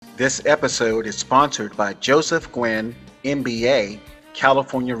This episode is sponsored by Joseph Gwynn, MBA,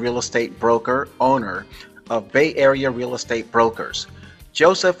 California real estate broker, owner of Bay Area Real Estate Brokers.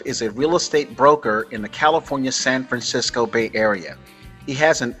 Joseph is a real estate broker in the California San Francisco Bay Area. He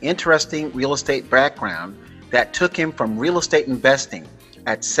has an interesting real estate background that took him from real estate investing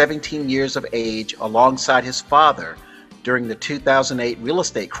at 17 years of age alongside his father during the 2008 real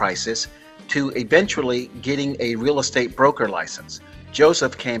estate crisis to eventually getting a real estate broker license.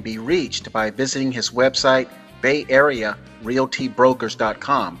 Joseph can be reached by visiting his website,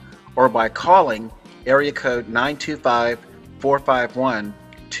 bayarearealtybrokers.com, or by calling area code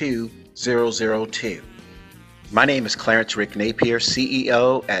 925-451-2002. My name is Clarence Rick Napier,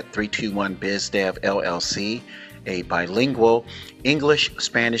 CEO at 321 BizDev LLC, a bilingual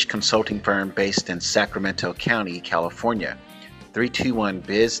English-Spanish consulting firm based in Sacramento County, California. 321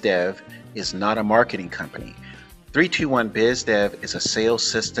 BizDev is not a marketing company. 321 BizDev is a sales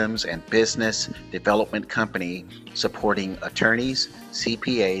systems and business development company supporting attorneys,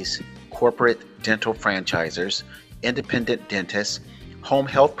 CPAs, corporate dental franchisors, independent dentists, home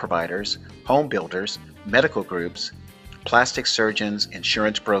health providers, home builders, medical groups, plastic surgeons,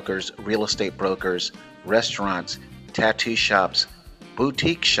 insurance brokers, real estate brokers, restaurants, tattoo shops,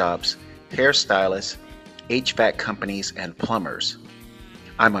 boutique shops, hairstylists, HVAC companies, and plumbers.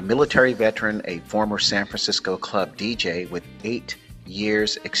 I'm a military veteran, a former San Francisco club DJ with 8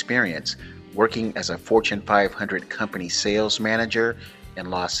 years experience working as a Fortune 500 company sales manager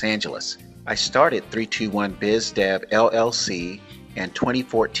in Los Angeles. I started 321 BizDev LLC in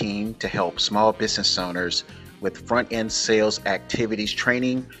 2014 to help small business owners with front-end sales activities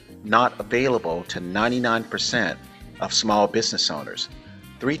training not available to 99% of small business owners.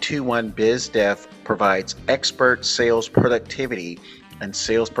 321 BizDev provides expert sales productivity and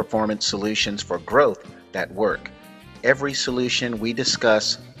sales performance solutions for growth that work. Every solution we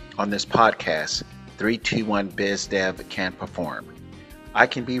discuss on this podcast, 321 BizDev can perform. I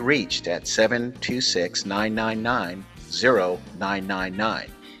can be reached at 726-999-0999.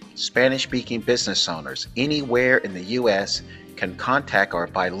 Spanish-speaking business owners anywhere in the U.S. can contact our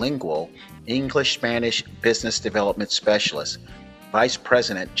bilingual English-Spanish business development specialist, Vice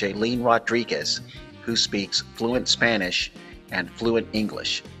President Jaylene Rodriguez, who speaks fluent Spanish and fluent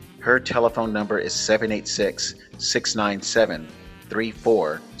English. Her telephone number is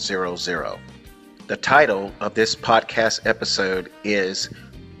 786-697-3400. The title of this podcast episode is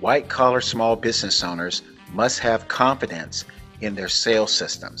White Collar Small Business Owners Must Have Confidence in Their Sales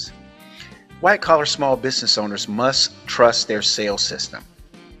Systems. White collar small business owners must trust their sales system.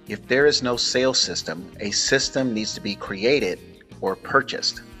 If there is no sales system, a system needs to be created or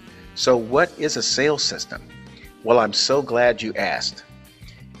purchased. So what is a sales system? Well, I'm so glad you asked.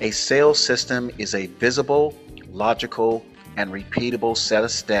 A sales system is a visible, logical, and repeatable set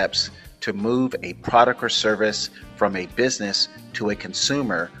of steps to move a product or service from a business to a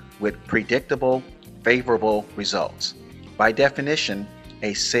consumer with predictable, favorable results. By definition,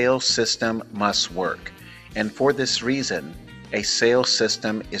 a sales system must work. And for this reason, a sales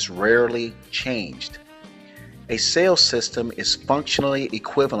system is rarely changed. A sales system is functionally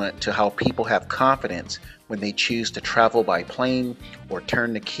equivalent to how people have confidence when they choose to travel by plane or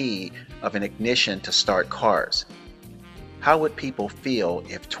turn the key of an ignition to start cars. How would people feel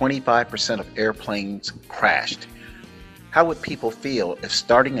if 25% of airplanes crashed? How would people feel if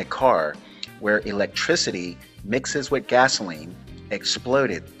starting a car where electricity mixes with gasoline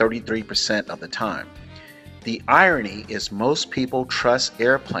exploded 33% of the time? The irony is most people trust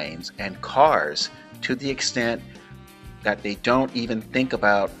airplanes and cars to the extent that they don't even think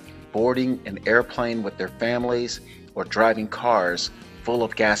about boarding an airplane with their families or driving cars full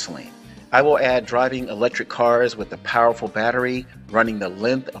of gasoline. I will add driving electric cars with a powerful battery running the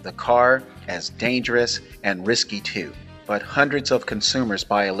length of the car as dangerous and risky too. But hundreds of consumers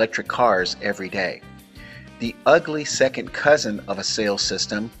buy electric cars every day. The ugly second cousin of a sales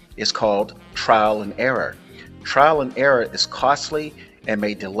system is called trial and error. Trial and error is costly and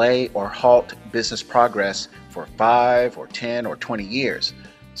may delay or halt business progress for 5 or 10 or 20 years.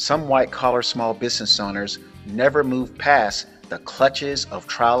 Some white-collar small business owners never move past the clutches of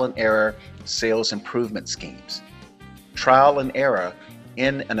trial and error sales improvement schemes. Trial and error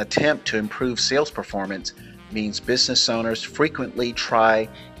in an attempt to improve sales performance means business owners frequently try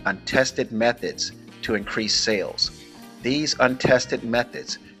untested methods to increase sales. These untested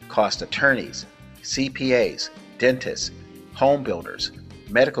methods cost attorneys, CPAs, dentists, home builders,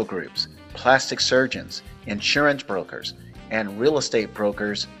 medical groups, plastic surgeons, insurance brokers, and real estate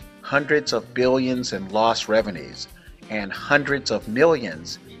brokers hundreds of billions in lost revenues and hundreds of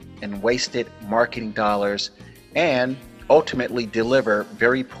millions in wasted marketing dollars and ultimately deliver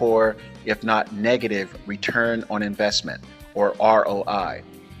very poor, if not negative, return on investment, or ROI.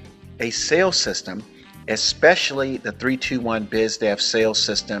 A sales system, especially the 321 BizDev sales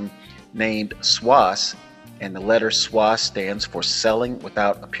system named SWAS, and the letter SWAS stands for Selling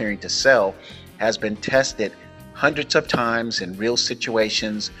Without Appearing to Sell, has been tested hundreds of times in real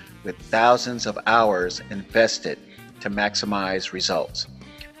situations with thousands of hours invested to maximize results.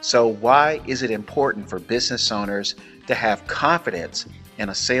 So why is it important for business owners to have confidence in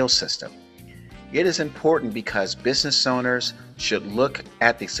a sales system? It is important because business owners should look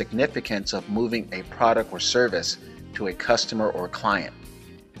at the significance of moving a product or service to a customer or client.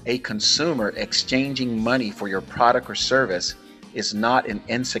 A consumer exchanging money for your product or service is not an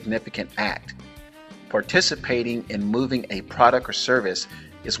insignificant act. Participating in moving a product or service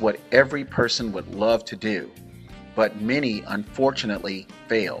is what every person would love to do, but many unfortunately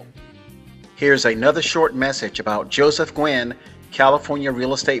fail. Here's another short message about Joseph Gwynn, California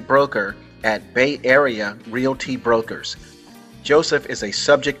real estate broker at Bay Area Realty Brokers. Joseph is a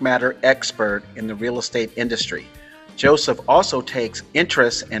subject matter expert in the real estate industry. Joseph also takes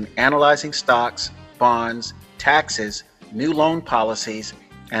interest in analyzing stocks, bonds, taxes, new loan policies,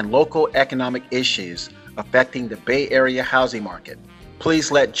 and local economic issues affecting the Bay Area housing market.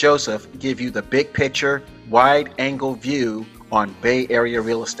 Please let Joseph give you the big picture, wide-angle view on Bay Area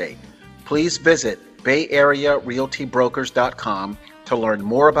real estate. Please visit BayAreaRealtyBrokers.com to learn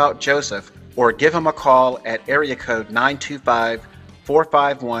more about Joseph, or give him a call at area code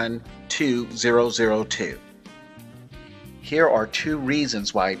 925-451-2002. Here are 2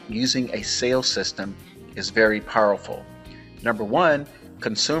 reasons why using a sales system is very powerful. Number 1,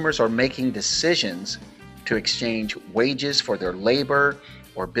 consumers are making decisions to exchange wages for their labor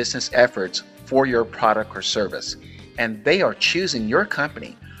or business efforts for your product or service, and they are choosing your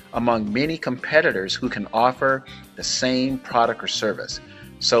company among many competitors who can offer the same product or service.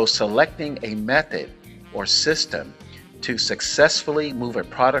 So selecting a method or system to successfully move a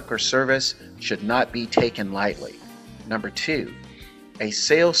product or service should not be taken lightly. Number 2, a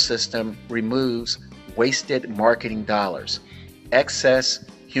sales system removes wasted marketing dollars, excess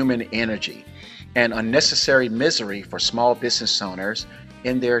human energy, and unnecessary misery for small business owners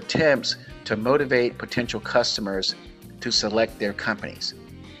in their attempts to motivate potential customers to select their companies.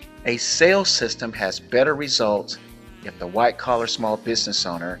 A sales system has better results if the white-collar small business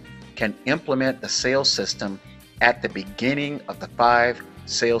owner can implement the sales system at the beginning of the 5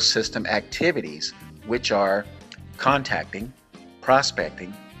 sales system activities, which are contacting,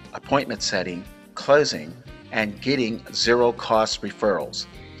 prospecting, appointment setting, closing, and getting zero-cost referrals.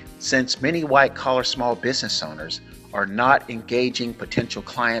 Since many white-collar small business owners are not engaging potential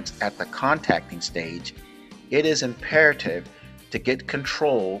clients at the contacting stage, it is imperative to get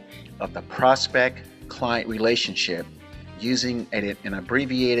control of the prospect-client relationship using an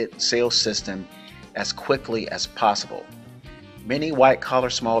abbreviated sales system as quickly as possible. Many white-collar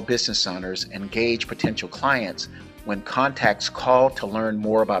small business owners engage potential clients when contacts call to learn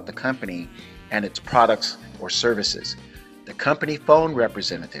more about the company and its products or services. The company phone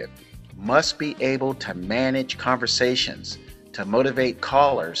representative must be able to manage conversations to motivate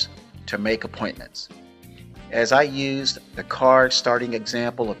callers to make appointments. As I used the car starting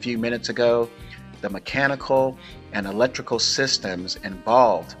example a few minutes ago, the mechanical and electrical systems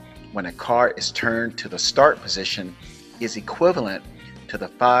involved when a car is turned to the start position is equivalent to the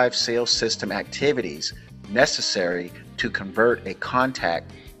 5 sales system activities necessary to convert a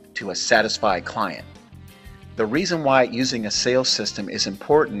contact to a satisfied client. The reason why using a sales system is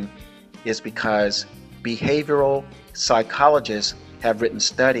important is because behavioral psychologists have written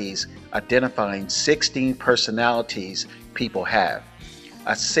studies identifying 16 personalities people have.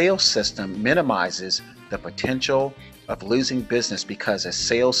 A sales system minimizes the potential of losing business because a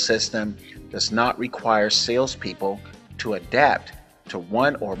sales system does not require salespeople to adapt to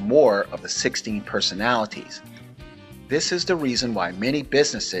one or more of the 16 personalities. This is the reason why many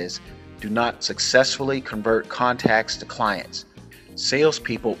businesses do not successfully convert contacts to clients.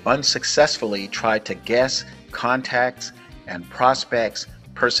 Salespeople unsuccessfully try to guess contacts and prospects'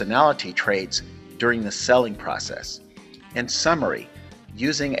 personality traits during the selling process. In summary,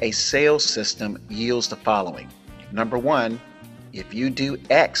 using a sales system yields the following. Number 1, if you do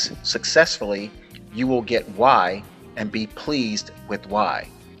X successfully, you will get Y and be pleased with Y.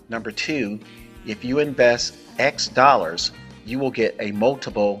 Number 2, if you invest X dollars, you will get a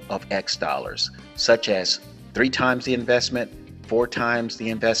multiple of X dollars, such as 3 times the investment, 4 times the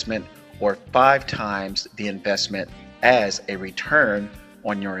investment, or 5 times the investment as a return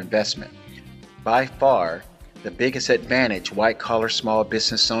on your investment. By far, The biggest advantage white-collar small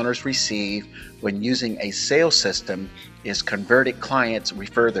business owners receive when using a sales system is converted clients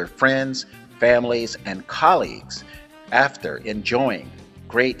refer their friends, families, and colleagues after enjoying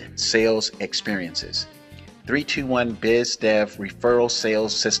great sales experiences. 321 BizDev Referral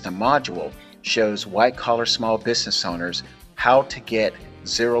Sales System module shows white-collar small business owners how to get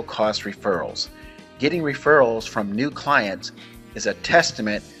zero-cost referrals. Getting referrals from new clients is a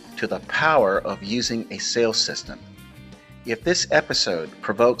testament to the power of using a sales system. If this episode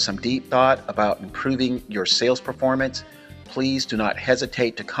provoked some deep thought about improving your sales performance, please do not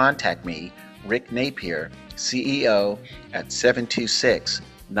hesitate to contact me, Rick Napier, CEO, at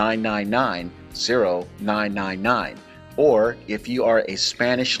 726-999-0999. Or if you are a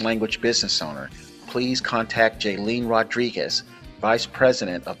Spanish language business owner, please contact Jaylene Rodriguez, Vice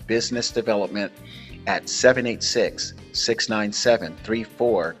President of Business Development, at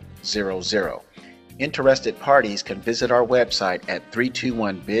 786-697-3400. Interested parties can visit our website at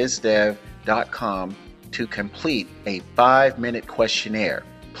 321bizdev.com to complete a 5-minute questionnaire.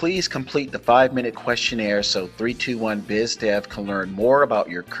 Please complete the 5-minute questionnaire so 321 BizDev can learn more about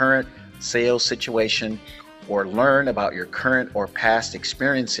your current sales situation or learn about your current or past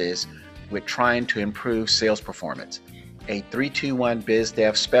experiences with trying to improve sales performance. A 321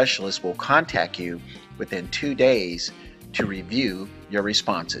 BizDev specialist will contact you within 2 days to review your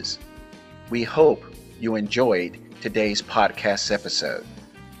responses. We hope you enjoyed today's podcast episode.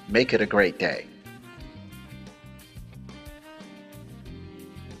 Make it a great day.